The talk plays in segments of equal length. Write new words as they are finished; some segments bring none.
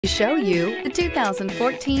Show you the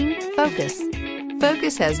 2014 Focus.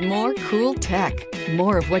 Focus has more cool tech,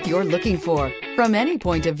 more of what you're looking for from any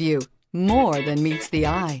point of view, more than meets the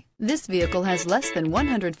eye. This vehicle has less than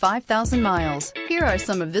 105,000 miles. Here are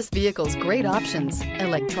some of this vehicle's great options: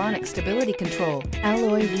 electronic stability control,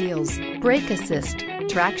 alloy wheels, brake assist,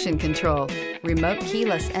 traction control, remote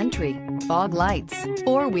keyless entry, fog lights,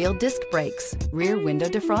 four-wheel disc brakes, rear window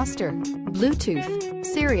defroster, Bluetooth,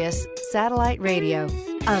 Sirius satellite radio.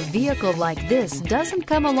 A vehicle like this doesn't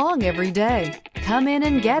come along every day. Come in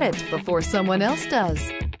and get it before someone else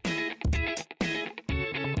does.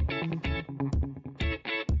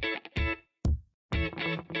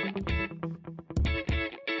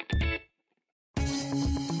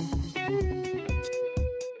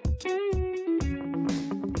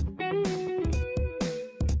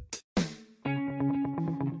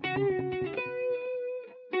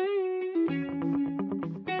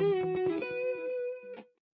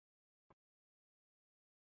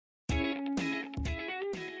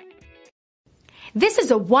 This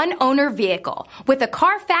is a one-owner vehicle with a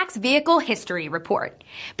Carfax Vehicle History Report.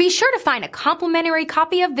 Be sure to find a complimentary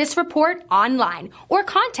copy of this report online or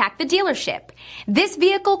contact the dealership. This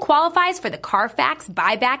vehicle qualifies for the Carfax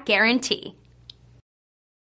Buyback Guarantee.